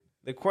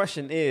The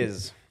question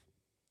is,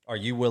 are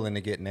you willing to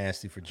get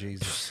nasty for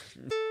Jesus?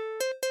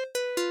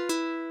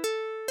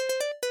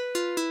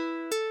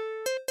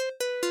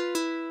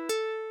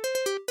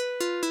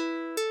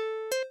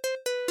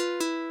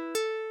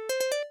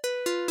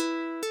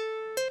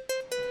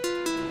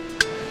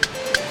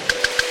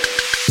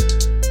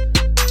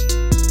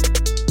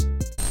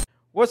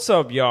 what's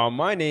up, y'all?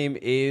 My name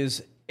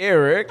is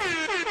Eric.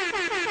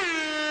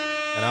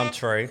 And I'm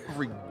Trey.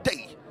 Every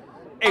day.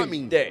 Every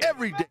day.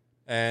 Every day.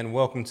 And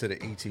welcome to the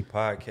ET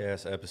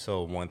Podcast,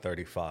 episode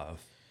 135.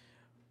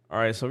 All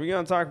right, so we're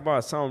going to talk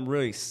about something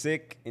really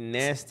sick and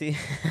nasty.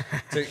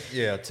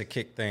 to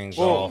kick things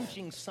Well, off.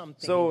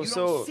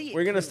 So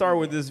we're going to start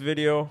with this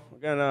video.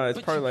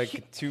 It's probably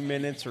like 2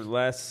 minutes or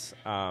less.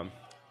 But,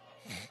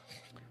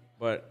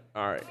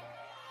 all right.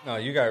 No,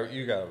 you got to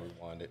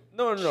rewind it.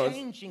 No.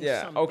 Changing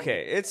Yeah, something.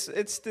 okay.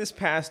 It's this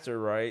pastor,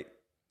 right?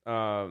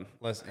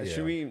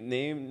 Should we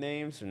name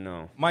names or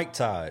no? Mike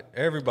Todd.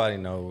 Everybody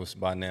knows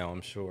by now,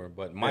 I'm sure.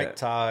 But Mike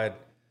Yeah.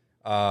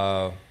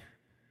 Todd,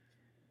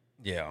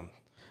 yeah.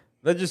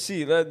 Let's just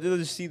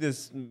see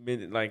this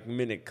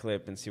minute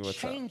clip and see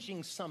what's up.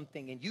 Changing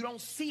something and you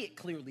don't see it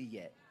clearly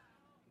yet,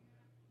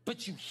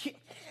 but you hear.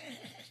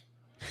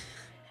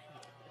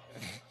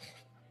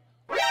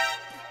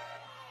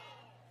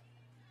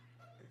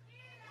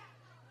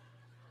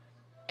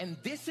 And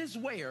this is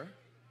where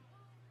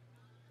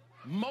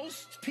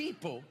most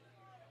people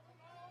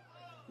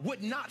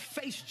would not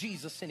face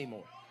Jesus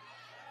anymore.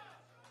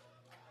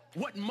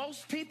 What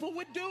most people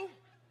would do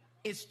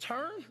is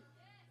turn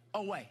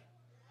away.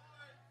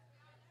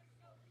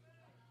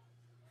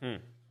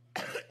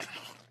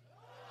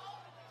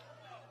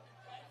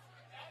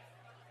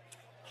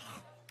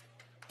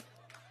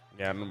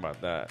 Yeah, I don't know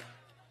about that.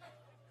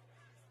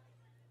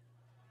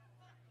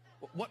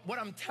 What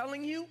I'm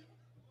telling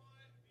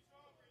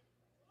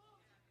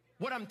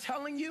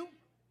you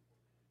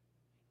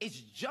is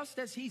just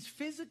as he's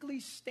physically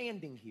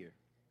standing here,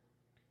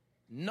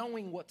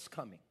 knowing what's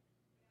coming,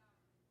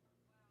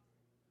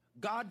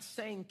 God's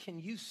saying, can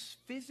you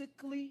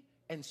physically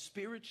and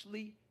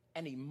spiritually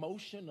and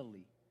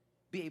emotionally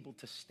be able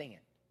to stand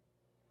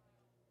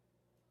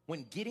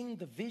when getting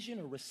the vision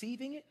or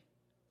receiving it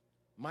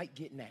might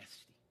get nasty?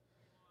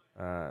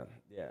 Yeah.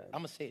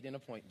 I'm going to say it in a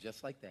point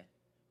just like that.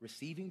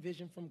 Receiving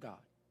vision from God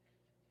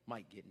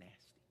might get nasty.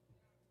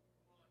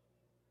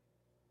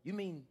 You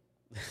mean,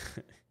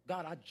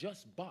 God, I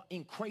just bought,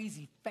 in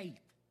crazy faith,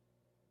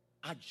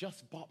 I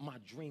just bought my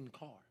dream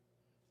car.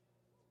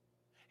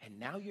 And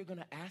now you're going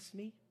to ask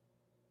me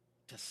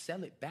to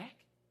sell it back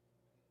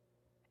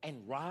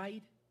and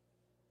ride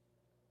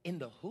in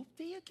the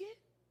hoopty again?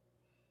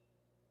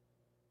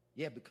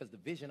 Yeah, because the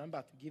vision I'm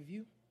about to give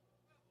you,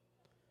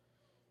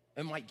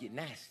 it might get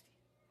nasty.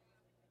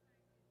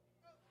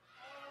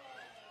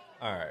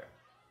 All right.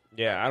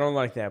 Yeah, I don't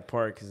like that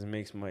part because it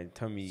makes my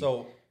tummy.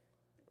 So,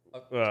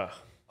 Ugh.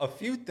 a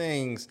few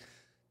things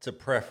to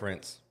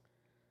preference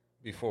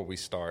before we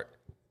start.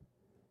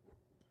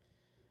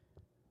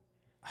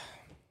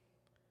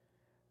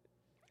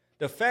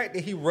 The fact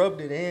that he rubbed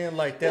it in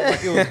like that,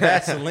 like it was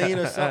Vaseline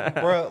or something,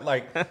 bro,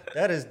 like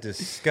that is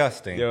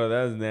disgusting. Yo,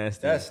 that's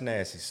nasty. That's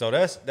nasty. So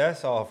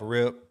that's off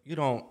rip. You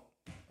don't.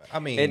 I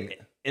mean,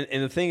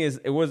 and the thing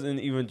is, it wasn't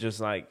even just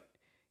like,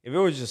 if it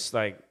was just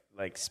like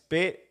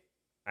spit,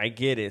 I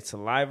get it,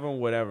 saliva,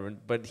 whatever.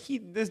 But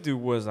this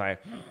dude was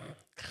like,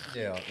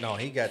 yeah, no,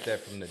 he got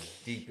that from the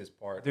deepest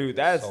part. dude,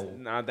 that's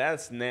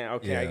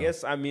okay. Yeah.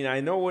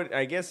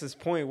 I guess his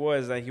point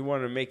was that he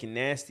wanted to make it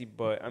nasty,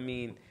 but I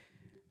mean,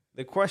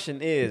 the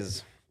question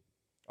is,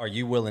 are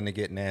you willing to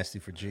get nasty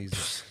for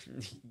Jesus?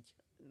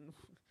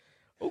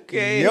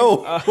 okay,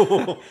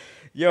 Yo.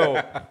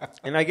 yo,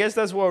 and I guess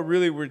that's what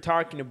really we're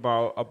talking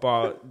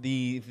about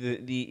the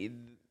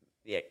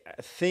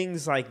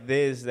things like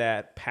this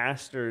that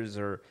pastors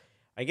or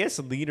I guess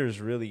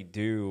leaders really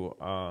do.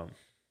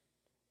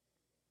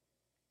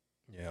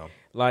 Yeah.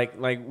 Like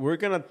we're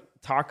gonna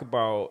talk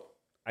about,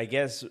 I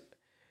guess,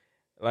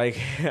 like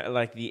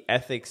the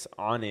ethics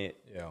on it,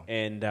 Yeah.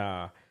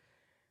 and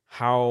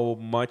how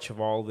much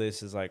of all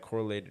this is like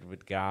correlated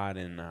with God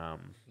and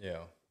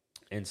Yeah.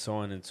 and so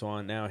on and so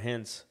on. Now,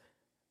 hence,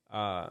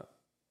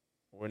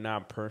 we're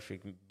not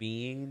perfect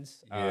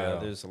beings. Yeah.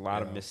 There's a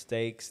lot of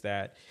mistakes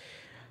that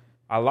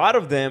a lot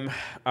of them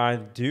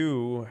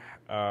do.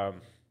 I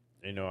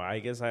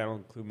guess I don't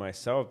include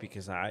myself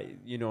because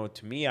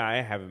to me,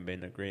 I haven't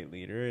been a great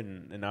leader.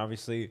 And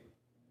obviously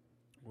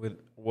with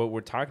what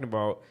we talk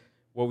about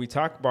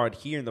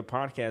here in the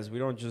podcast, we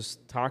don't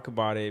just talk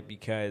about it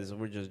because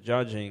we're just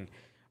judging.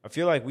 I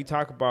feel like we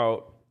talk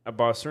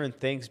about certain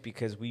things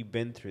because we've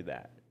been through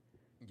that.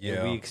 Yeah.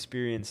 And we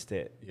experienced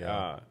it.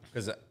 Yeah.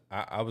 Because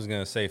I was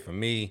going to say, for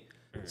me,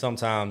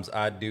 sometimes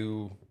I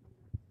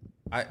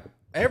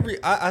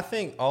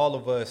think all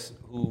of us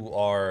who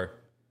are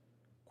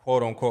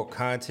quote unquote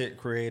content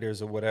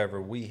creators or whatever,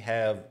 we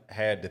have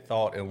had the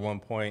thought at one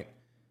point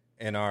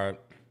in our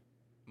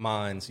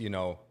minds,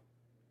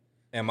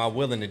 am I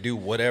willing to do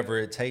whatever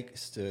it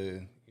takes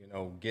to,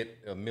 get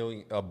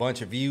a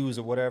bunch of views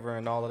or whatever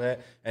and all of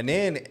that. And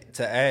then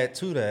to add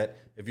to that,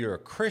 if you're a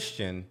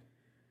Christian,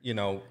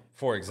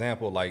 for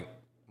example, like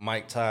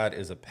Mike Todd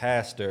is a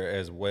pastor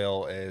as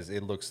well as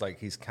it looks like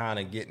he's kind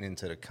of getting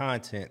into the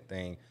content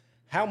thing.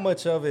 How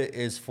much of it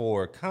is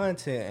for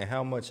content and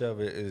how much of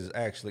it is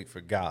actually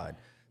for God?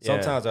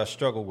 Sometimes I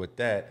struggle with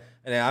that.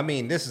 And I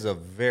mean, this is a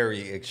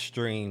very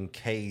extreme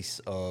case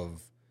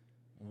of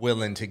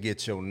willing to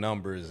get your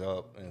numbers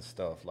up and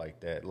stuff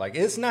like that. Like,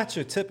 it's not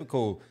your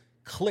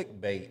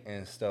clickbait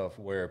and stuff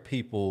where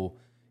people,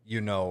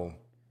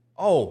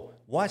 oh,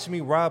 watch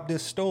me rob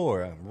this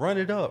store, run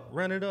it up,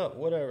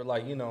 whatever.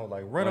 Like,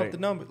 run up the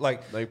number.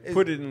 Like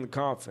put it in the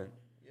coffin.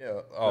 Yeah.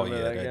 Oh,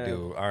 yeah, that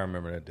dude. I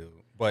remember that dude.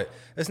 But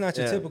it's not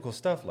your typical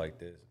stuff like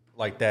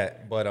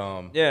that. But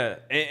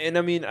and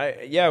I mean,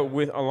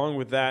 along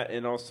with that,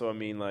 and also I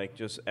mean, like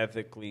just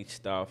ethically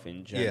stuff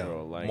in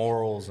general, like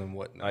morals and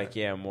whatnot.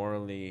 Like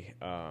morally,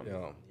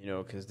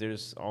 because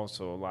there's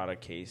also a lot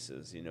of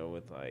cases,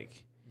 with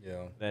like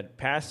that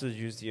pastors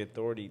use the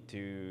authority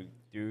to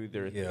do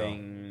their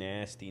thing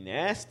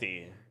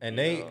nasty, and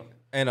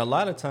and a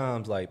lot of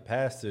times like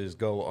pastors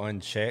go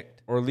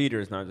unchecked, or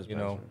leaders, not just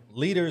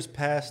leaders,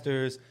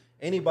 pastors.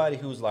 Anybody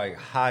who's like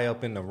high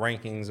up in the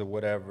rankings or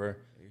whatever,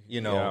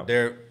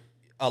 they're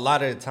a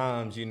lot of the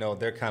times,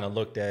 they're kind of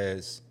looked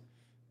as,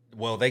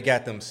 well, they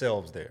got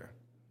themselves there,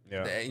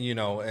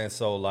 and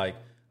so like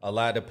a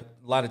lot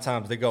of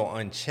times they go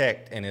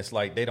unchecked, and it's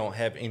like they don't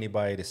have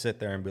anybody to sit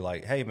there and be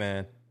like, hey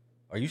man,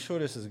 are you sure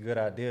this is a good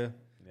idea?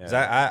 Because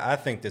I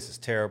think this is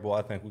terrible.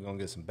 I think we're gonna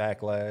get some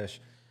backlash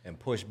and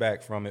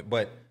pushback from it,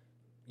 but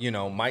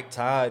Mike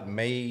Todd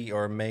may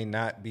or may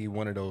not be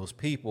one of those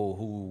people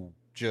who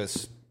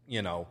just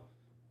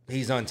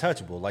he's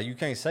untouchable. Like, you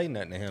can't say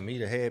nothing to him. He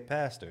the head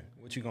pastor.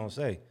 What you gonna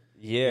say?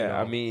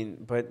 Yeah, I mean,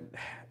 but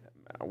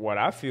what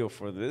I feel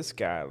for this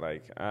guy,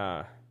 like,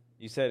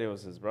 you said it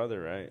was his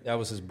brother, right? That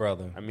was his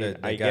brother. I mean,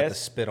 I got the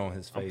spit on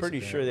his face. I'm pretty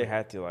sure they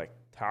had to like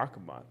talk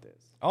about this.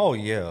 Oh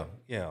yeah,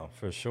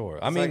 for sure.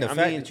 I mean, the fact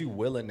that you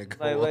willing to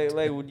go,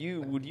 like, would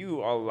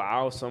you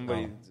allow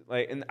somebody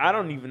and I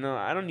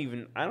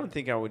don't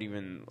think I would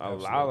even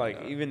allow,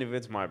 like, even if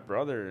it's my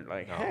brother,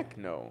 like, heck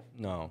no.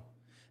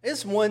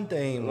 It's one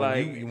thing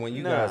when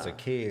you guys are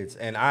kids,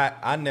 and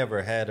I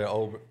never had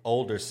an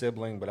older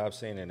sibling, but I've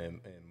seen it in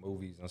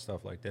movies and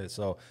stuff like that.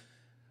 So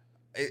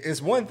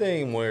it's one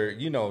thing where,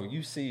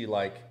 you see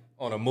like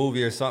on a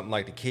movie or something,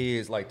 like the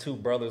kids, like two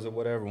brothers or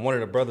whatever, one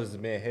of the brothers is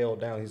being held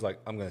down. He's like,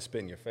 I'm going to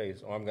spit in your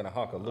face, or I'm going to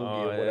hawk a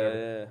loogie or whatever.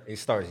 Yeah. He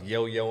starts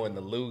yo-yoing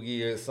the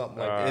loogie or something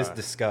like that. It's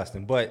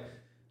disgusting. But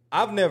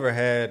I've never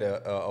had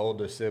an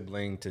older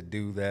sibling to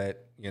do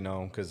that,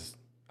 because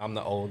I'm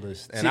the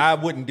oldest, and I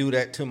wouldn't do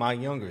that to my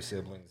younger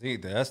siblings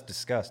either. That's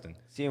disgusting.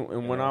 See,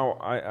 and when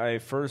I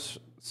first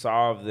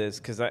saw this,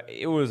 because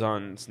it was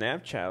on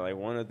Snapchat, like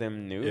one of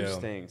them news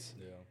things,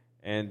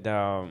 and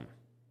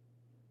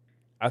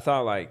I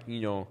thought, like,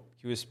 he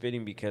was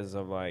spitting because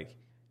of like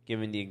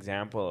giving the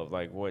example of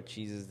like what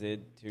Jesus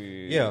did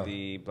to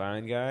the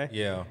blind guy.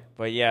 Yeah,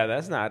 but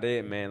that's not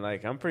it, man.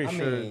 Like, I'm pretty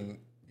sure. Mean,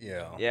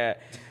 yeah.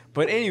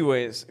 But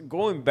anyways,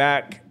 going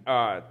back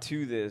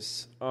to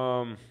this.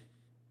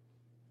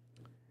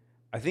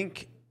 I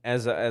think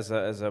as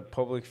a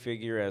public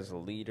figure, as a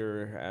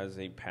leader, as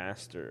a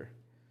pastor,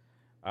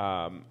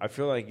 I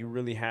feel like you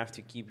really have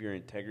to keep your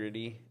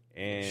integrity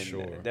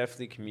and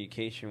definitely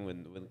communication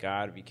with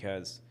God,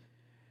 because,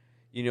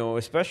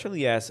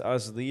 especially as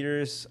us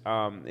leaders,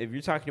 if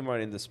you're talking about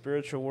in the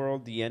spiritual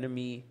world, the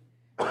enemy,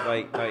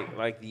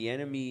 like the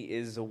enemy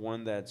is the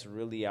one that's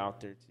really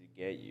out there to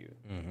get you.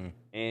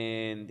 Mm-hmm.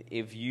 And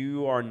if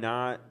you are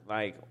not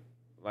like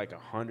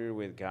 100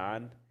 with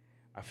God,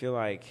 I feel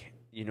like,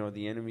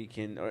 the enemy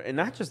can, and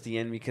not just the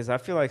enemy, because I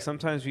feel like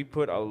sometimes we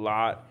put a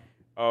lot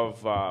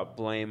of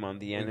blame on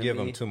the enemy. We give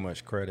him too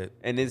much credit.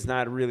 And it's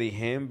not really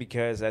him,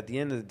 because at the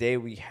end of the day,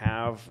 we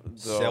have the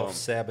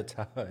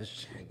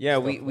self-sabotage. Yeah,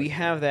 we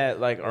have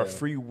that, like, our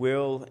free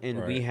will,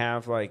 and we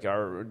have, like,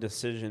 our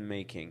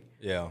decision-making.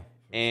 Yeah.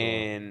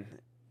 And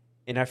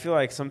I feel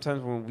like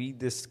sometimes when we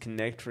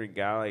disconnect for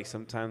God, like,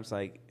 sometimes,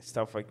 like,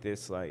 stuff like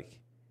this, like,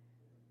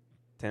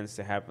 tends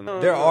to happen.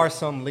 There are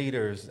some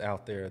leaders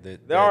out there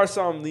that are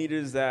some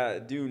leaders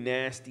that do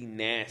nasty.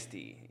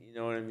 You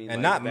know what I mean?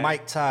 And like not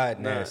Mike Todd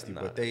nasty,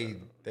 but they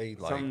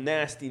like some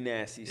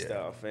nasty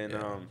stuff. And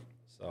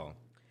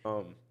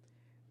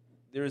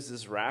there's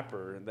this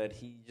rapper that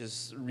he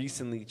just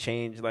recently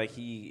changed, like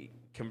he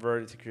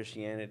converted to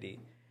Christianity,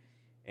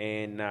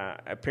 and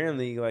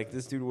apparently, like,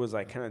 this dude was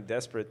like kind of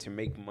desperate to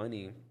make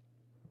money.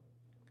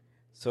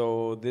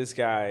 So this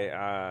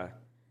guy.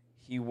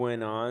 He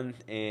went on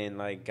and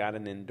like got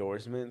an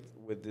endorsement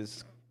with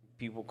this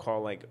people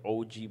called like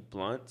OG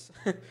Blunts.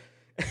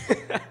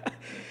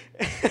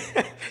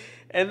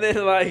 And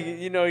then, like,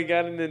 he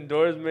got an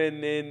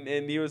endorsement,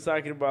 and he was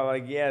talking about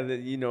like,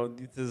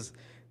 that,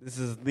 this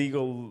is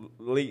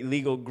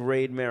legal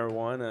grade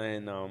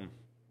marijuana,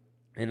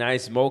 and I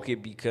smoke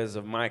it because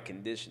of my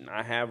condition.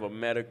 I have a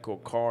medical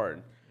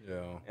card.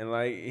 Yeah. And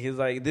like he's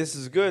like, this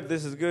is good,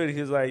 this is good.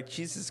 He's like,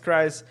 Jesus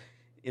Christ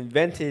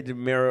invented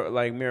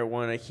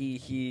marijuana. He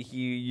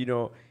you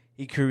know,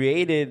 he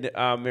created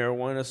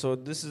marijuana, so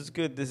this is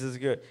good, this is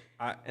good.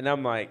 And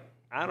I'm like,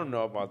 I don't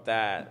know about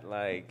that.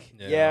 Like,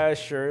 yeah,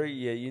 sure,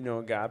 yeah, you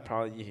know, God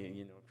probably,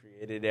 you know,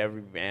 created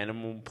every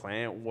animal,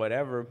 plant,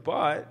 whatever,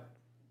 but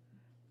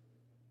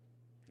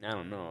I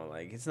don't know.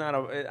 Like, it's not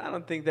I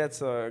don't think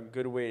that's a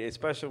good way,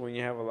 especially when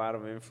you have a lot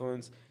of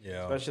influence.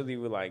 Yeah. Especially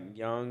with like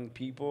young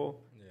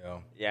people. Yeah.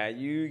 Yeah,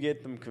 you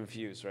get them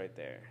confused right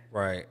there.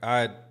 Right.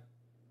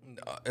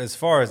 As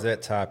far as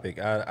that topic,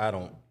 I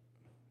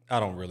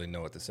don't really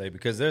know what to say,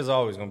 because there's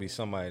always going to be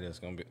somebody that's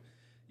going to be,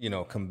 you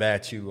know,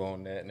 combat you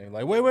on that, and they're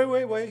like,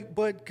 wait,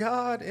 but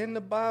God in the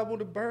Bible,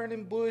 the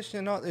burning bush,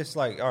 and all. It's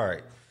like, all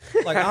right,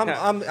 like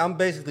I'm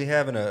basically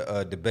having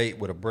a debate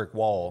with a brick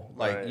wall.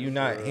 Like, Right, you're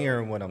not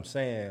hearing what I'm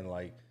saying.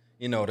 Like,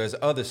 you know, there's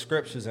other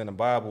scriptures in the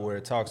Bible where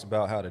it talks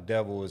about how the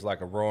devil is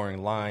like a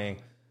roaring lion,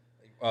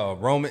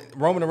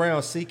 roaming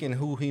around seeking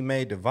who he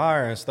may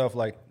devour and stuff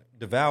like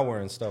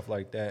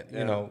that. Yeah.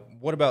 You know,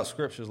 what about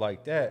scriptures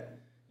like that?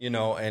 You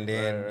know, and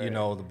then, Right. you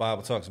know, the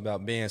Bible talks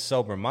about being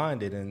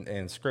sober-minded,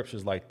 and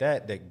scriptures like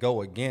that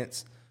go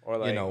against, Or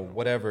like, you know,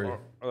 whatever.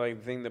 Or like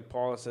the thing that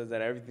Paul says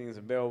that everything is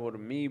available to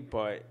me,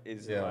 but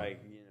it's Yeah.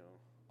 like, you know.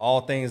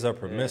 All things are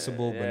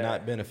permissible, but yeah.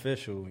 not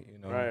beneficial, you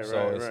know. Right, so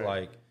right, it's right.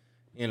 like,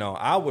 you know,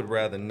 I would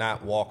rather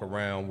not walk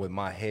around with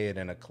my head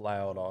in a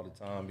cloud all the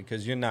time,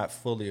 because you're not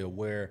fully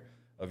aware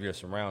of your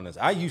surroundings.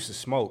 I used to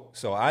smoke,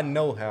 so I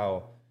know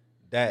how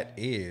that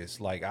is.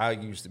 Like, I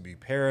used to be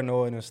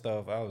paranoid and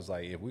stuff. I was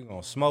like, if we're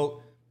going to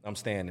smoke, I'm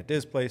staying at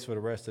this place for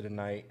the rest of the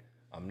night.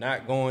 I'm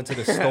not going to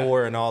the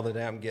store and all of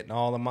that. I'm getting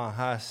all of my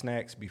high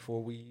snacks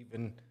before we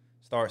even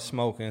start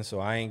smoking, so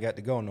I ain't got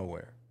to go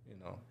nowhere,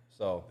 you know.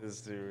 So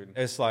This dude.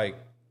 it's like,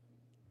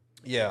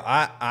 yeah,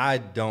 I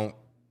don't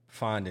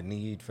find a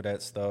need for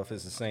that stuff.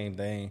 It's the same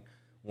thing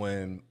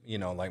when, you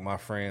know, like my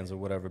friends or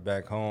whatever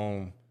back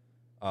home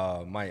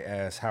might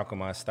ask, how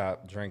come I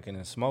stop drinking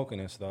and smoking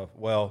and stuff?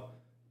 Well,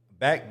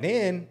 back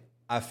then,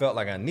 I felt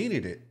like I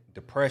needed it.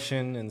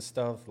 Depression and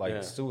stuff,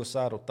 like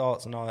suicidal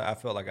thoughts and all that. I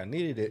felt like I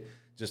needed it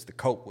just to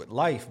cope with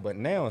life, but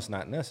now it's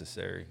not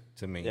necessary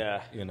to me.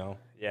 Yeah. You know?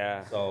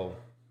 Yeah. So,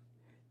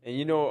 And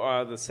you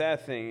know, the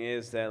sad thing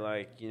is that,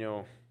 like, you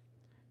know,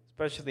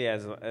 especially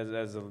as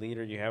a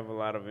leader, you have a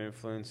lot of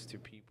influence to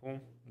people.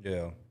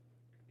 yeah.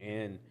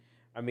 And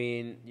I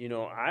mean, you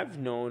know, I've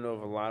known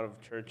of a lot of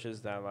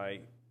churches that,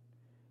 like,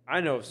 I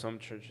know of some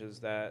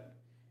churches that,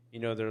 you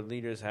know, their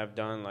leaders have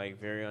done like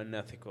very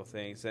unethical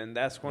things, and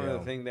that's one of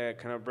the things that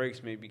kind of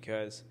breaks me,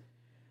 because,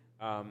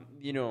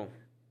 you know,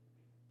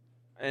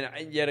 and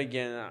yet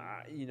again,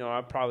 you know,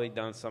 I've probably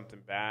done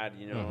something bad,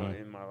 you know,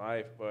 in my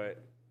life, but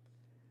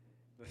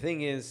the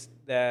thing is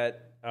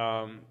that,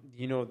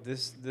 you know,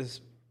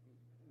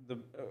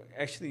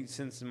 actually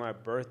since my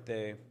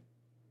birthday,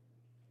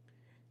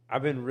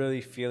 I've been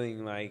really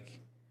feeling like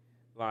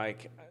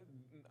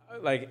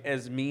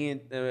as me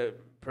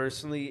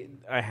personally,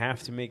 I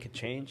have to make a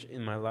change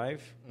in my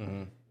life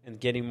and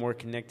getting more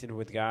connected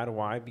with God.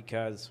 Why?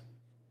 Because,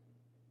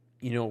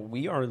 you know,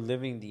 we are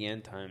living the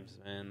end times,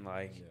 man.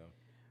 Like,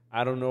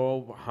 I don't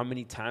know how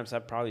many times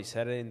I've probably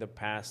said it in the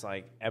past,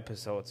 like,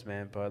 episodes,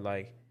 man, but,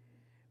 like,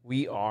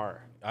 we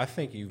are. I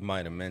think you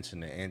might have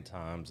mentioned the end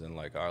times in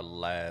like our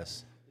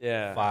last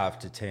 5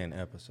 to 10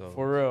 episodes.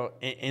 For real.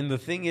 And the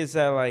thing is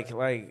that,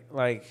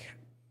 like,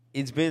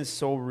 it's been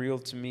so real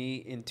to me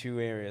in two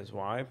areas.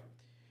 Why?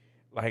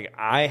 Like,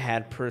 I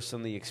had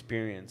personally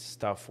experienced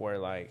stuff where,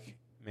 like,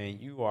 man,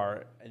 you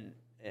are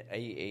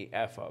a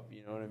F up.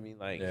 You know what I mean?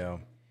 Like,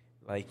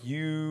 like,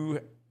 you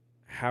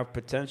have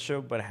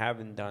potential but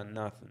haven't done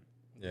nothing.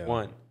 Yeah.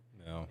 One.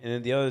 Yeah. And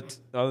then the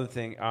other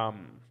thing,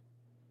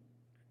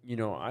 you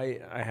know, I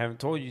haven't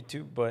told you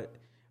to, but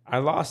I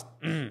lost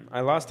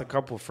a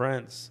couple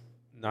friends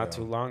not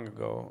too long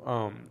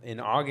ago, in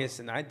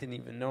August, and I didn't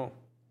even know.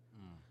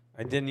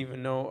 I didn't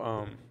even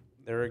know.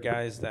 There were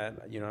guys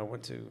that, you know,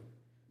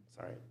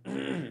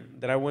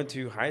 that I went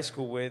to high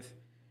school with.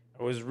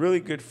 I was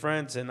really good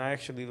friends, and I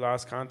actually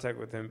lost contact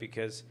with him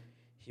because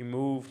he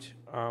moved.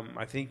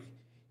 I think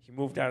he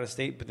moved out of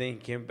state, but then he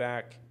came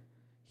back.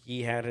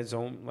 He had his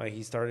own, like,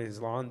 he started his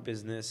lawn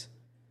business,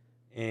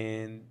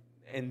 and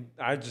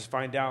I just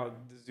find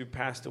out this dude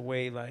passed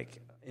away like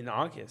in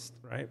August,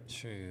 right?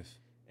 Jeez.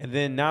 And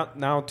then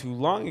not too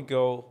long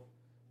ago,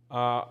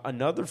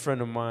 another friend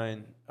of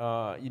mine,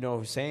 you know,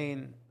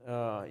 Hussein,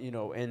 you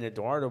know, and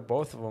Eduardo,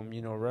 both of them,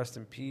 you know, rest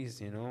in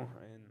peace, you know,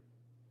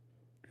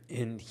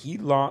 and he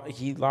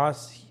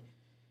lost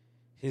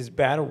his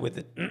battle with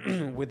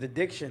it, with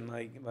addiction,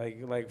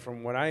 like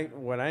from what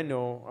I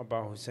know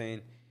about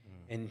Hussein,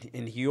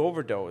 and he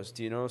overdosed,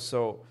 you know,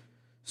 so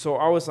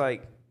I was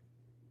like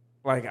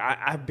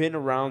I've been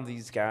around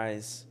these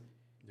guys,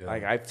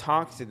 like I've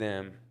talked to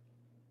them.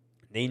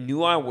 They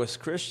knew I was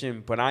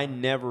Christian, but I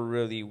never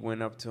really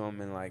went up to them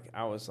and, like,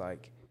 I was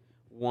like,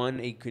 one,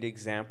 a good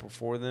example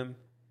for them,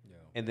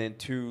 and then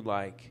two,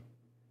 like,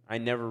 I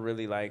never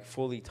really, like,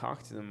 fully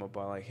talked to them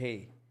about, like,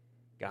 hey,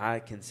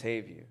 God can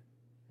save you.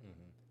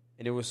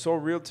 And it was so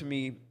real to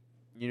me,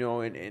 you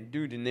know, and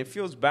dude, and it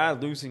feels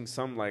bad losing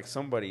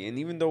somebody. And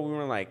even though we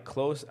were like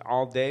close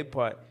all day,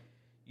 but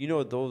you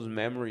know, those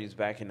memories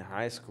back in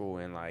high school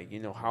and like, you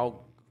know,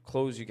 how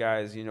close you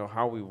guys, you know,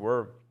 how we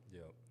were.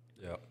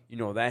 Yep. You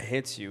know, that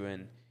hits you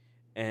and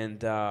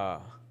I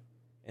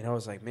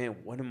was like, man,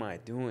 what am I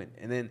doing?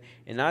 And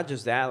not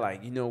just that,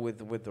 like, you know,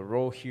 with the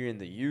role here in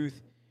the youth,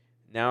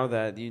 now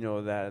that, you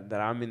know, that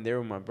I'm in there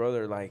with my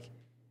brother, like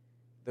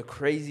the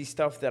crazy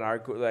stuff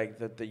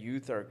that the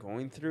youth are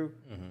going through,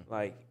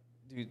 like,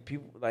 dude,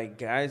 people, like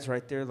guys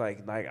right there,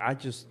 like I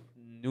just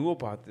knew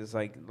about this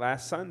like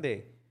last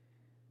Sunday.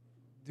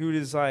 Dude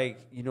is like,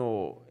 you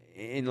know,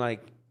 in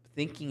like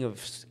thinking of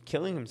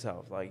killing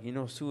himself, like, you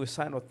know,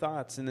 suicidal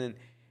thoughts, and then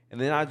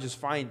I just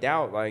find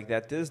out like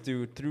that this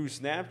dude through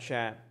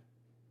Snapchat,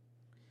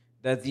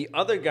 that the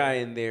other guy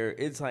in there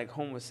is like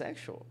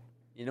homosexual,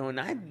 you know, and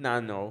I did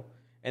not know,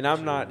 and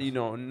I'm not, you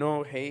know,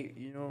 no hate,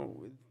 you know,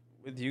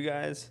 with you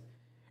guys,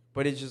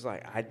 but it's just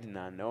like I did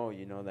not know,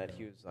 you know, that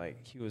he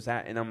was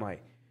that, and I'm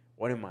like,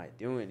 what am I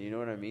doing? You know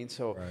what I mean?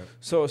 So right.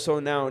 so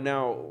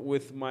now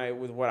with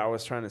what I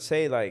was trying to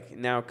say, like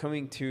now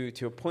coming to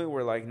a point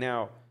where like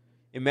now,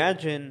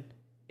 imagine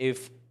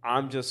if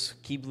I'm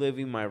just keep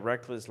living my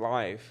reckless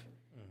life,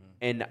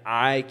 and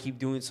I keep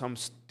doing some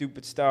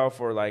stupid stuff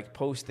or like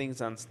post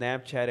things on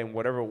Snapchat and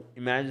whatever.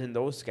 Imagine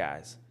those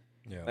guys.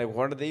 Yeah. Like,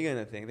 what are they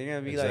gonna think? They're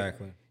gonna be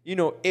Exactly. like, you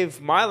know, if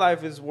my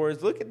life is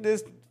worse, look at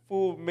this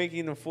fool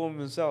making a fool of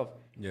himself.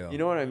 Yeah. You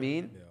know what I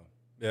mean?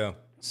 Yeah.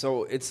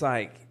 So it's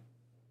like,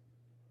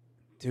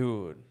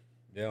 dude.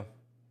 Yeah.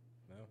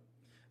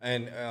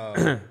 And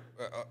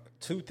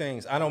two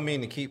things. I don't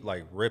mean to keep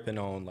like ripping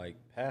on like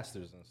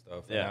pastors and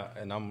stuff. Yeah.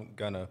 And I'm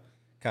gonna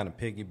kind of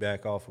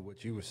piggyback off of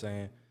what you were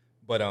saying.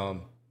 But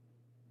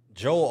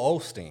Joel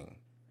Osteen,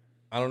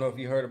 I don't know if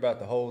you heard about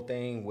the whole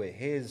thing with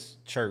his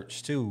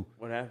church too.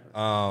 What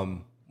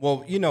happened?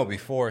 Well, you know,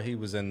 before he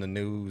was in the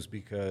news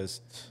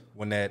because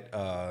when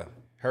that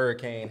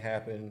hurricane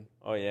happened.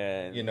 Oh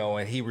yeah. You know,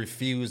 and he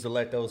refused to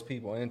let those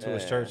people into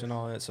his church and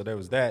all that. So there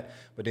was that.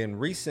 But then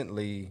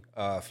recently,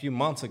 a few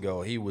months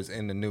ago, he was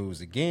in the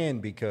news again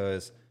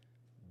because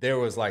there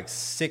was like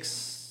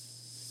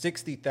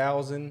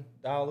 $60,000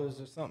 or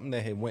something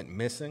that had went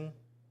missing.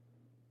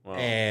 Wow.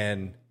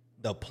 And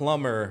the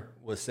plumber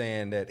was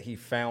saying that he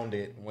found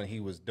it when he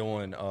was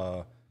doing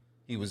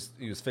he was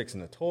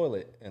fixing the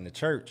toilet in the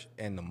church,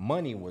 and the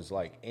money was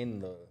like in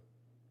the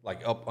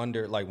up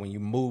under, like when you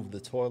move the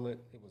toilet,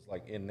 it was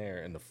like in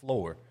there in the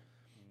floor.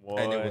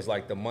 What? And it was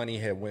like the money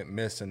had went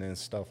missing and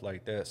stuff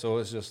like that. So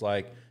it's just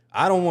like,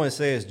 I don't want to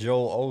say it's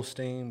Joel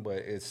Osteen, but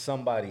it's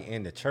somebody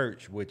in the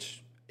church,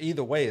 which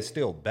either way is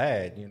still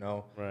bad, you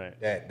know, right?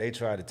 That they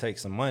tried to take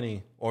some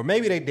money, or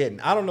maybe they didn't.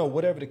 I don't know.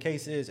 Whatever the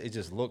case is, it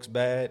just looks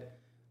bad.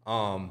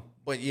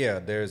 But yeah,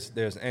 there's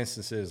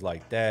instances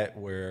like that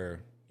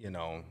where, you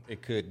know,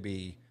 it could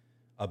be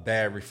a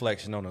bad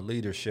reflection on the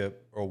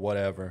leadership or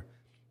whatever.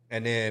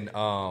 And then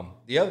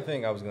the other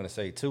thing I was going to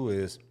say too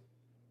is,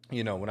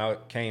 you know, when I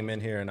came in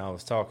here and I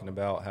was talking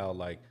about how,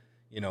 like,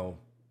 you know,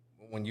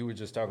 when you were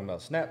just talking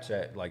about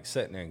Snapchat, like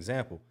setting an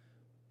example,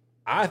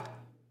 I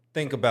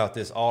think about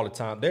this all the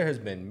time. There has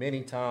been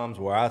many times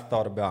where I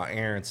thought about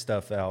airing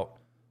stuff out,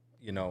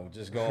 you know,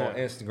 just go on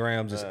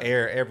Instagram, just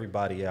air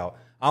everybody out.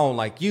 I don't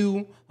like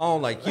you. I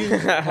don't like you.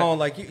 I don't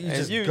like you. You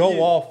just go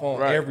off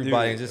on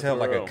everybody, dude, and just have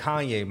like a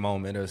Kanye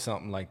moment or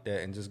something like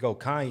that, and just go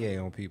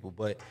Kanye on people.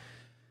 But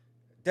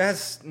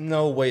that's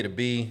no way to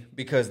be,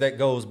 because that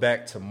goes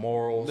back to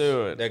morals.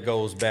 Dude. That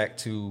goes back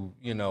to,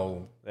 you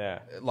know,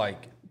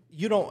 like,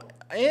 you don't.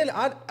 And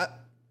I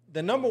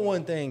the number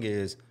one thing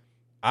is,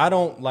 I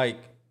don't like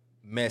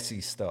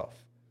messy stuff.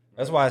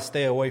 That's why I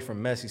stay away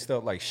from messy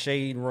stuff like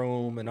Shade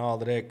Room and all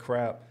of that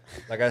crap.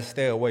 Like, I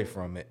stay away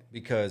from it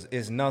because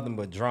it's nothing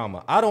but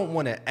drama. I don't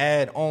want to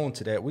add on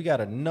to that. We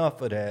got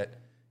enough of that,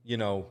 you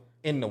know,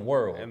 in the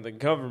world. And the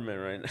government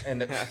right now.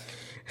 And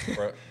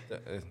bro,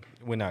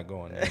 we're not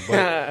going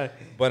there.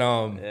 But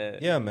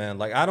yeah, man,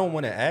 like, I don't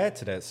want to add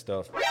to that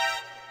stuff,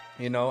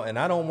 you know, and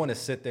I don't want to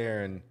sit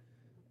there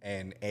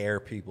and air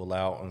people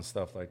out and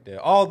stuff like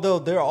that. Although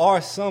there are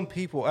some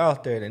people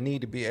out there that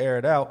need to be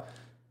aired out,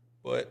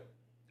 but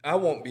I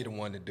won't be the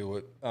one to do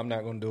it. I'm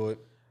not going to do it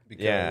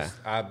because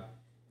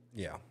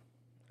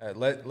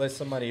let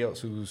somebody else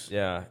who's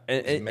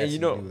and you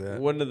know,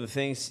 one of the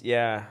things,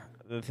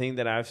 the thing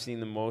that I've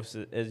seen the most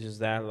is just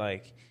that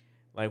like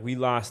we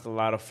lost a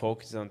lot of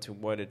focus onto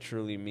what it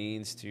truly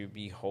means to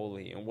be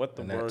holy and what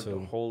the word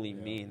holy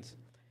means.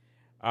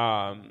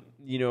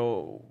 You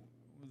know,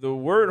 the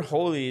word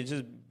holy, it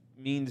just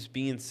means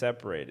being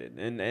separated,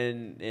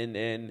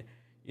 and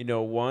you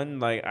know, one,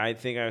 like, I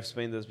think I've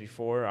explained this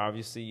before.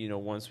 Obviously, you know,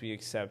 once we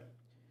accept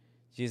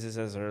Jesus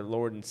as our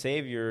Lord and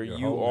Savior,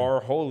 you are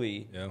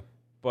holy. Yeah.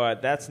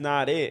 But that's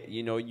not it.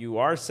 You know, you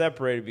are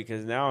separated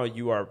because now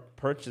you are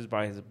purchased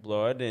by His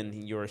blood,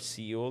 and you're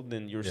sealed,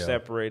 and you're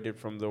separated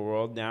from the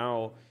world.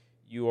 Now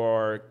you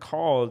are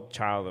called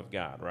child of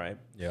God, right?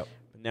 Yep.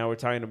 now we're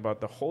talking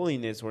about the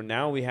holiness, where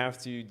now we have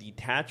to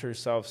detach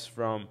ourselves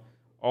from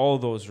all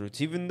those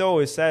roots. Even though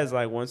it says,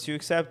 like, once you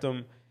accept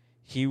him,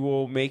 he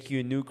will make you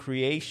a new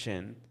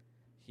creation.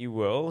 He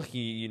will.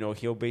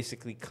 He'll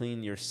basically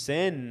clean your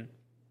sin.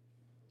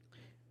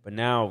 But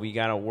now we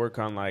got to work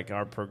on, like,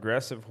 our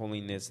progressive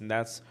holiness. And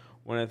that's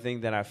one of the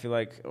things that I feel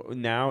like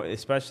now,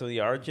 especially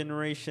our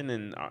generation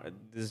and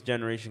this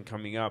generation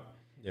coming up,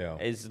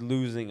 is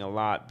losing a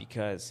lot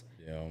because,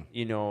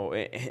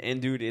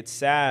 and dude, it's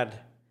sad.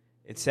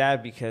 It's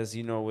sad because,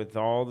 with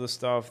all the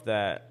stuff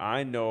that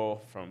I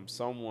know from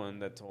someone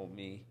that told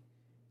me,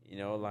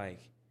 like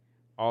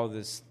all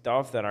this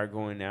stuff that are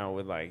going out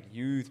with like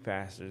youth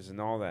pastors and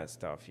all that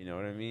stuff, you know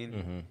what I mean?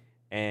 Mm-hmm.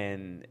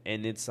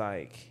 And it's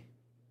like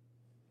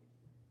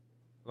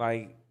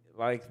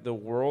the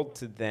world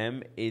to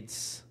them,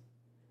 it's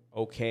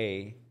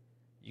okay.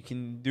 You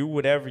can do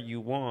whatever you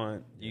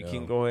want. You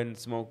can go ahead and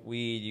smoke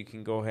weed. You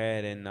can go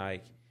ahead and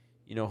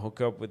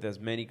hook up with as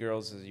many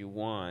girls as you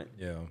want.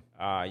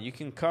 Yeah. You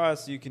can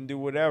cuss. You can do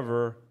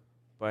whatever.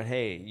 But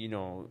hey,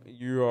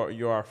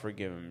 you are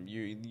forgiven.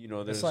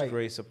 There's like,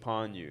 grace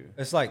upon you.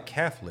 It's like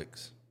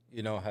Catholics.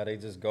 How they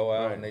just go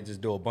out and they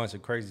just do a bunch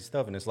of crazy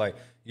stuff, and it's like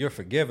you're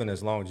forgiven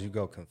as long as you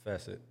go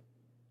confess it.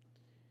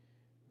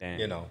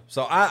 Damn.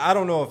 So I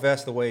don't know if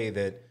that's the way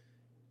that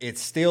it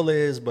still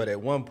is, but at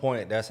one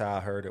point that's how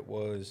I heard it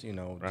was.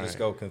 Just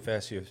go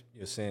confess your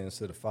sins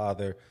to the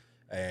Father,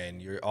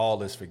 and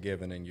all is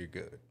forgiven, and you're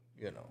good.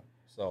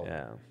 So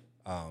yeah.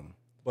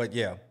 But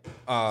yeah.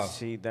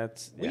 See,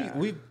 that's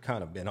we've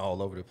kind of been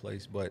all over the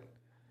place, but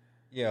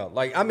yeah,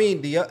 like I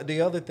mean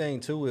the other thing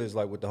too is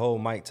like with the whole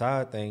Mike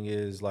Todd thing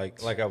is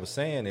like I was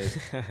saying is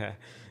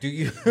do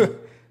you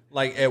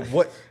like at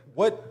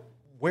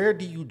where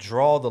do you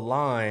draw the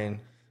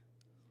line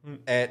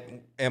at?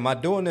 Am I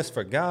doing this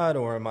for God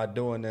or am I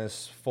doing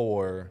this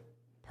for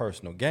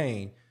personal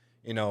gain?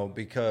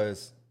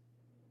 Because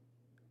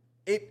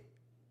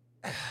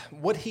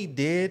what he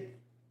did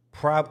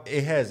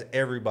it has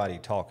everybody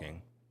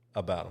talking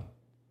about him.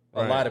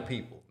 A lot of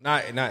people,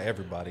 not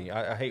everybody.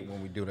 I hate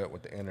when we do that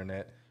with the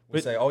internet.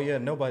 We say, "Oh yeah,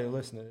 nobody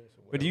listening to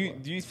this." But do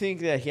you think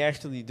that he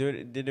actually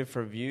did it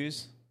for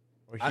views,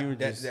 or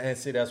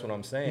see, that's what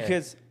I'm saying.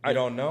 Because I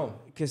don't know.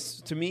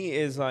 Because to me,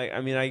 is like,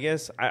 I mean, I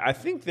guess I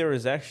think there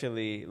is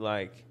actually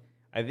like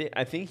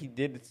I think he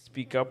did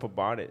speak up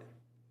about it.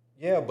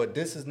 Yeah, but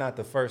this is not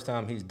the first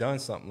time he's done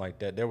something like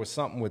that. There was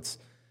something with,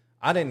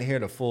 I didn't hear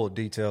the full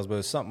details, but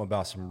it's something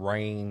about some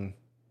rain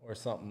or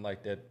something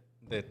like that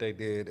they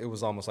did. It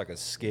was almost like a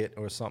skit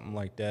or something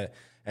like that.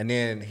 And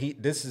then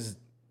this is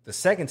the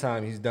second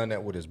time he's done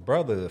that with his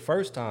brother. The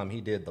first time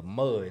he did the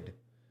mud,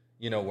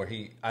 where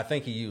I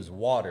think he used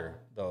water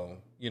though.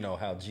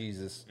 How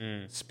Jesus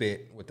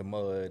spit with the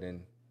mud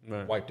and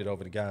wiped it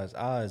over the guy's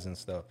eyes and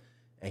stuff.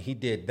 And he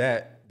did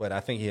that, but I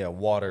think he had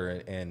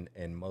water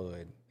and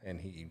mud, and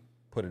he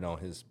put it on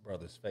his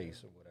brother's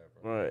face or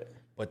whatever. Right.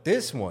 But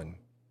this one,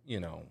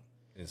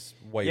 is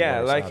way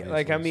worse.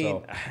 Like I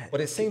mean,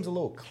 but it seems a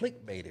little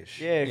clickbaitish.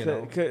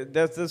 Yeah,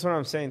 that's what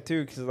I'm saying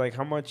too. Because like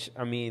how much,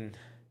 I mean,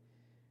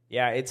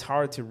 yeah, it's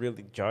hard to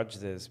really judge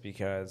this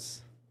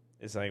because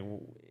it's like,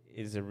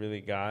 is it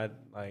really God?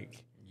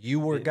 Like you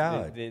were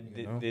God.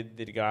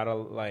 Did God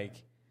like?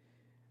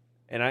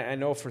 And I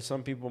know for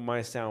some people it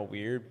might sound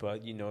weird,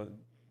 but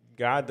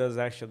God does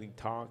actually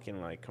talk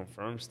and like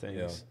confirms things.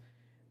 Yeah.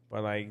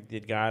 But like,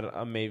 did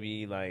God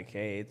maybe like,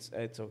 hey,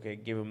 it's okay,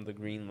 give him the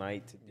green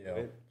light to do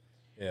it?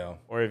 Yeah.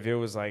 Or if it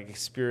was like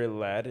spirit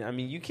led. I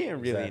mean, you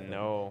can't really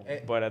know.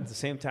 But at the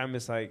same time,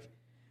 it's like,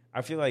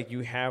 I feel like you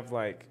have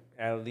like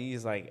at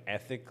least like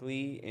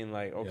ethically in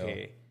like,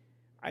 okay,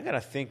 I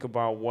gotta think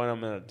about what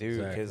I'm gonna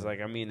do because like,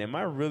 I mean, am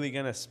I really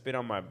gonna spit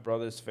on my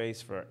brother's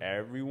face for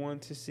everyone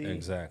to see?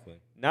 Exactly.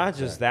 Not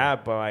just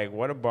that, but like,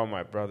 what about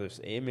my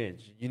brother's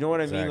image? You know what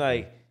I mean?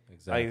 Like.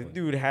 Exactly. Like,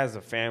 dude has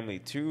a family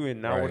too,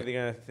 and now what are they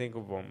gonna think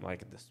of him?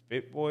 Like the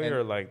spit boy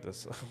or like the,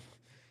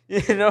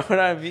 you know what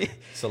I mean?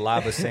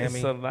 Saliva Sammy.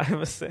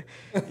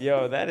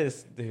 Yo, that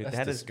is, dude.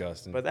 That's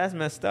disgusting. But that's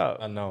messed up.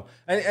 I know,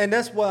 and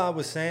that's why I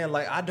was saying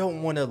like I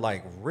don't want to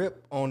like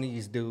rip on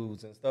these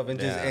dudes and stuff,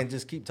 and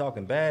just keep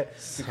talking bad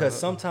because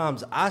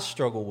sometimes I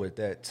struggle with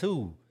that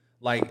too.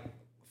 Like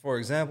for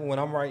example, when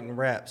I'm writing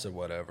raps or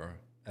whatever,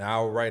 and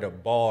I'll write a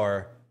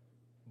bar.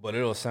 But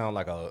it'll sound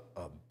like a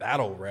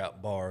battle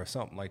rap bar or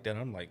something like that.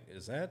 I'm like,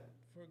 is that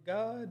for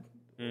God?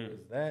 Or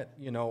is that,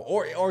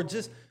 or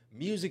just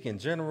music in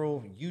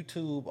general,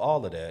 YouTube,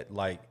 all of that.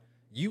 Like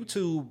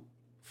YouTube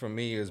for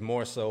me is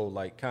more so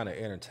like kind of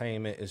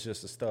entertainment. It's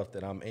just the stuff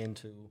that I'm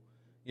into,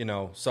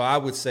 So I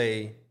would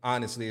say,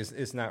 honestly,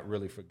 it's not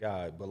really for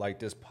God. But like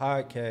this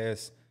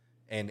podcast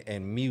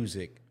and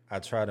music, I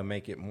try to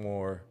make it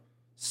more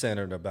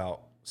centered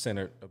about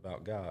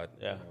God.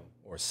 Yeah.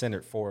 Or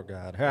centered for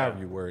God, however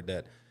you word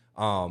that.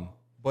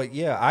 But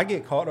yeah, I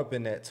get caught up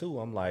in that too.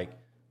 I'm like,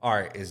 all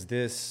right, is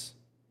this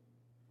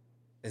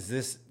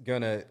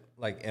gonna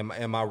like,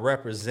 am I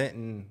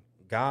representing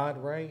God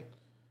right?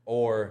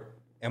 Or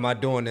am I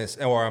doing this,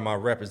 or am I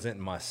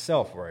representing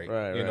myself right?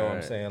 Right. You know what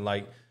I'm saying?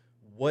 Like,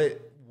 what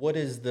what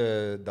is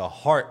the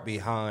heart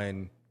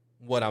behind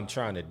what I'm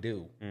trying to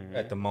do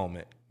at the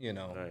moment,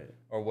 Right.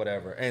 or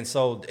whatever. And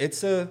so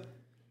it's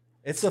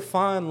a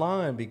fine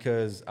line,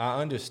 because I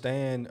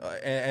understand,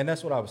 and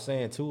that's what I was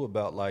saying too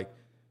about like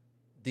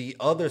the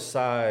other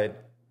side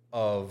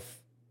of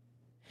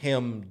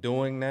him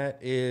doing that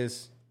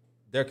is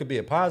there could be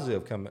a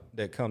positive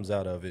that comes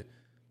out of it.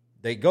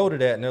 They go to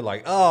that and they're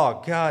like,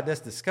 oh God, that's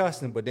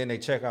disgusting. But then they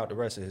check out the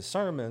rest of his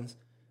sermons,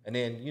 and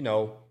then,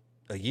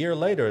 a year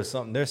later or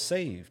something, they're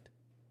saved,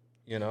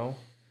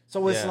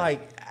 So it's Yeah.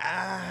 like,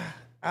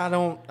 I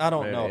don't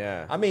know.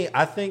 Yeah. I mean,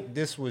 I think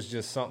this was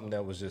just something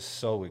that was just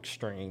so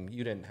extreme.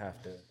 You didn't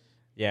have to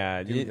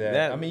Yeah, do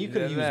that. I mean, you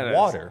could have used that is-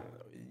 water,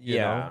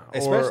 Yeah,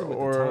 especially with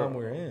or, the time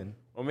we're in.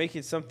 Or make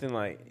it something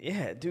like,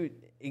 yeah, dude,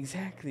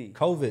 exactly.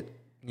 COVID,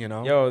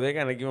 Yo, they're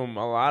gonna give him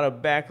a lot of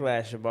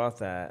backlash about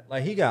that.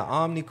 Like he got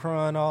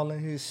Omicron all in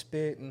his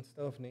spit and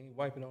stuff, and he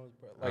wiping on his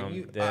breath. Like I'm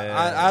you, dead.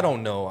 I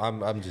don't know.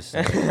 I'm just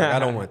saying. Like, I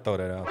don't want to throw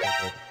that out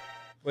there,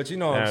 but you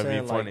know what I'm That'd be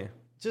saying. funny. Like,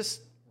 just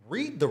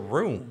read the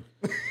room.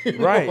 You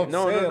know Right? what I'm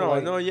No, saying?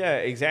 Like, no. Yeah,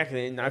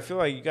 exactly. And I feel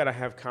like you gotta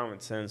have common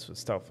sense with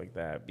stuff like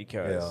that,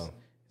 because Yeah.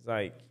 it's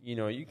like,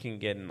 you can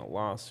get in a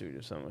lawsuit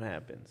if something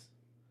happens.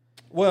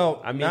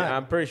 Well, I mean,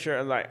 I'm pretty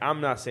sure. Like,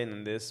 I'm not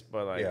saying this,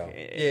 but like, Yeah.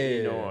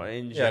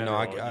 in Yeah, general,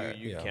 no, I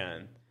you yeah.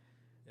 can.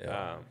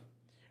 Yeah.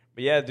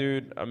 But yeah,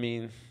 dude. I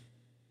mean,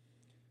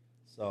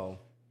 So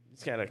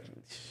it's gotta.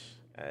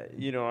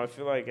 I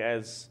feel like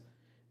as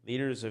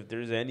leaders, if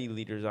there's any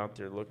leaders out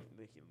there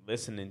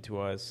listening to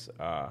us,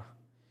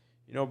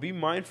 be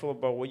mindful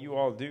about what you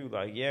all do.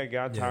 Like, yeah,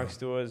 God talks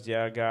to us.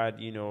 Yeah, God,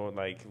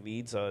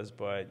 leads us.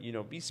 But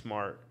be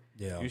smart.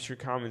 Yeah. Use your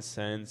common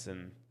sense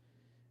and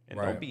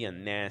Right. don't be a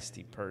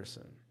nasty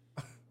person.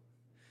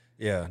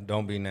 yeah,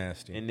 don't be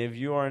nasty. And if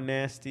you are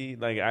nasty,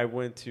 like I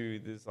went to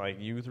this like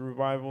youth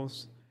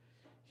revivals,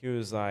 he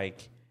was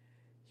like,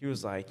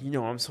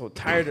 I'm so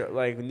tired of,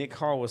 like Nick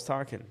Hall was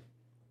talking.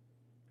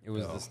 It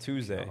was Oh, this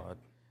Tuesday. God.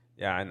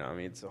 Yeah, I know. I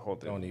mean, it's a whole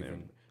Don't different even,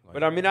 thing. like-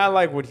 But I mean, I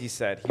like what he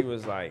said. He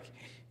was like,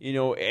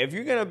 if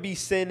you're gonna be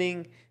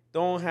sinning,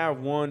 don't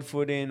have 1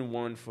 foot in,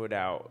 1 foot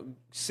out.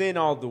 Sin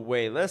all the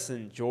way. Let's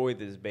enjoy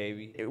this,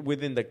 baby.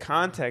 Within the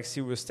context,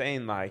 he was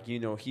saying like,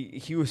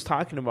 he was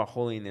talking about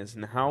holiness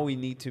and how we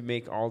need to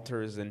make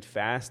altars and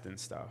fast and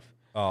stuff.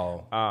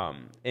 Oh,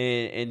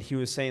 And he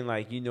was saying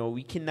like,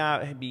 we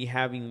cannot be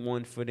having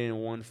 1 foot in,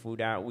 1 foot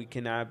out. We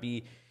cannot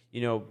be,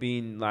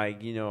 being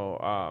like,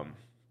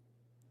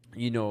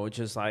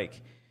 just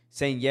like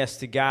saying yes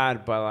to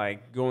God, but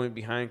like going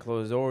behind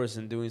closed doors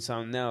and doing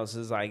something else.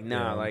 It's like,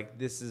 nah, Yeah. like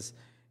this is.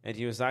 And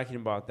he was talking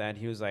about that.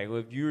 He was like, well,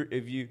 if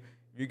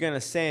you're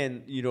gonna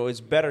sin, it's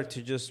better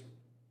to just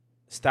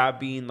stop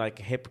being like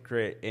a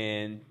hypocrite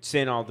and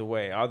sin all the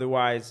way.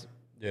 Otherwise,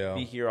 yeah.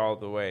 be here all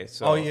the way.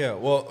 So, Oh yeah.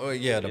 Well,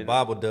 yeah. The You know.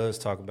 Bible does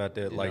talk about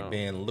that, like know.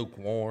 being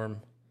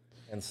lukewarm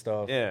and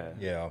stuff. Yeah.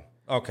 Yeah.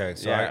 Okay.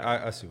 So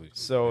Yeah. I see what you're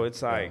So saying.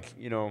 it's like,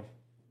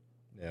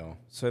 Yeah.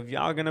 so if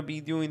y'all gonna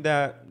be doing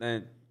that,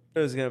 then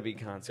there's gonna be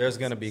consequences. There's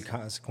going to be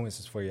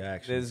consequences for your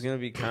actions. There's gonna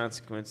be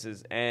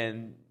consequences,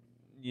 and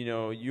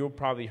you'll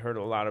probably hurt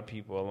a lot of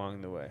people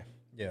along the way.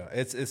 Yeah,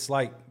 it's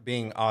like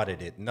being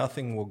audited.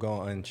 Nothing will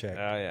go unchecked.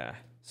 Oh yeah.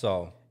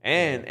 So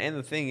And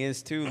the thing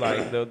is too,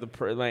 like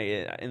like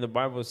in the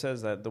Bible it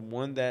says that the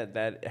one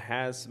that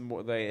has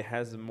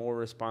more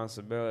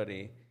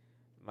responsibility,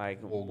 like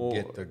we'll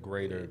get the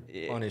greater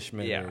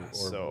punishment. Yeah, or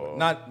so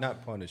not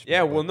punishment.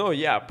 yeah, well, but- no,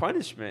 yeah,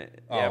 punishment.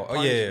 Yeah, Oh,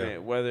 punishment. yeah.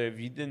 Whether if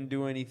you didn't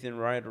do anything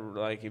right, or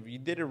like if you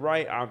did it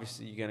right,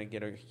 obviously you're gonna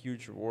get a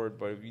huge reward.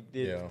 But if you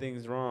did Yeah.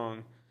 things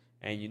wrong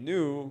and you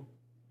knew,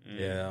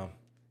 Yeah,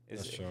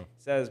 it's- that's true.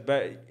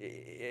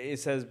 it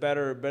says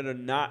better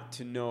not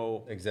to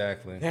know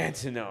Exactly. than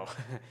to know.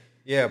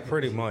 Yeah,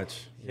 pretty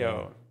much.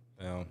 Yo.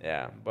 Yeah.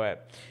 Yeah,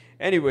 but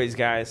anyways,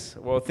 guys,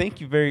 well, thank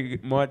you very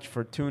much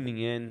for tuning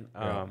in.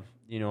 Yeah.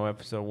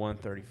 Episode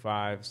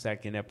 135,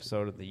 second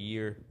episode of the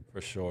year. For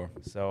sure.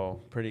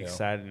 So pretty Yeah.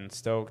 excited and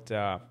stoked.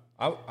 I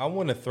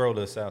want to throw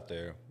this out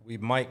there. We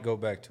might go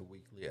back to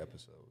weekly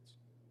episodes.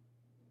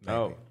 Maybe.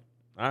 Oh,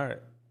 all right.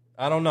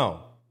 I don't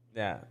know.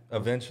 Yeah.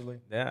 Eventually,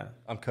 Yeah.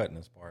 I'm cutting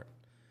this part.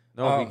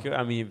 No, Um, because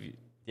I mean, if you,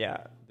 yeah,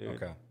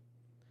 dude. Okay.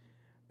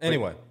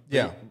 Anyway,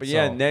 yeah. But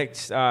yeah,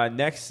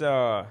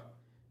 so-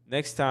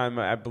 next time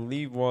I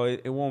believe. Well,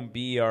 it won't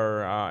be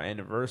our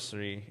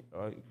anniversary.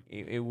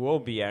 It will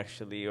be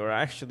actually, or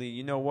actually,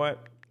 you know what?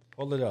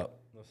 Hold it up.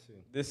 Let's see.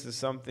 This is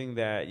something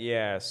that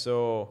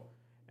so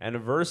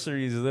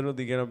anniversary is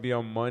literally gonna be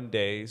on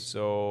Monday.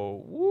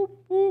 So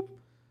whoop whoop.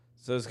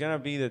 So it's gonna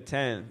be the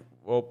 10th.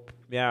 Well,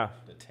 yeah.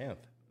 The 10th.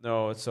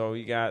 No, so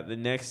we got the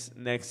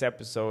next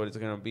episode is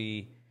gonna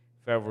be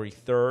February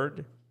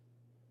 3rd.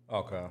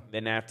 Okay.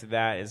 Then after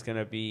that is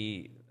gonna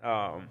be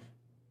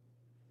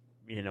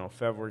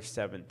February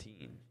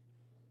 17th.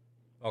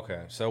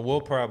 Okay. So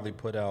we'll probably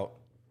put out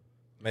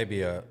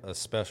maybe a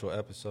special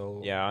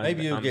episode. Yeah, on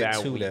Maybe you'll on get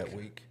that two week. that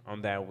week.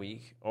 On that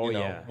week. Oh You know,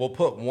 yeah. We'll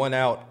put one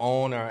out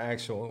on our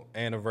actual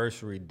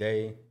anniversary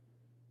day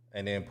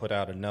and then put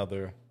out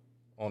another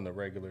on the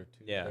regular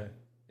Tuesday.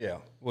 Yeah. Yeah,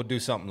 we'll do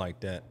something like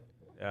that.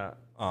 Yeah.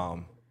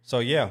 So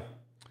yeah.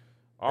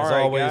 All As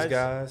right, always,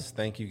 guys,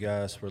 thank you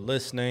guys for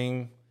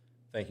listening.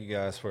 Thank you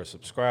guys for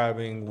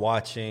subscribing,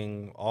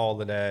 watching,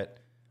 all of that.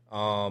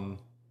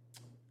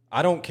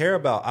 I don't care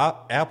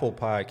about Apple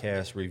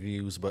Podcast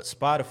reviews, but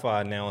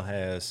Spotify now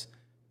has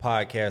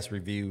podcast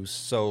reviews.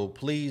 So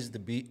please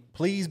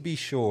be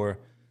sure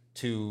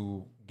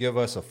to give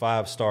us a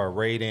 5-star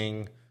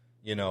rating.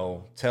 You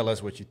know, tell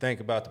us what you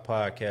think about the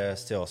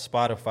podcast. Tell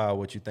Spotify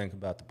what you think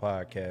about the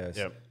podcast.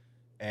 Yep.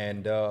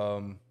 And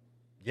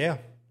yeah,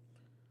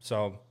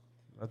 so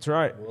That's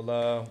right.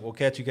 we'll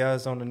catch you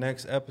guys on the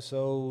next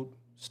episode.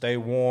 Stay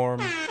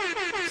warm,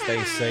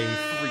 stay safe.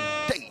 Every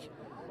day.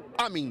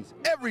 I mean,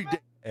 every day.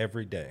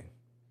 Every day.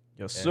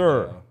 Yes, And,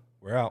 sir.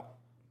 we're out.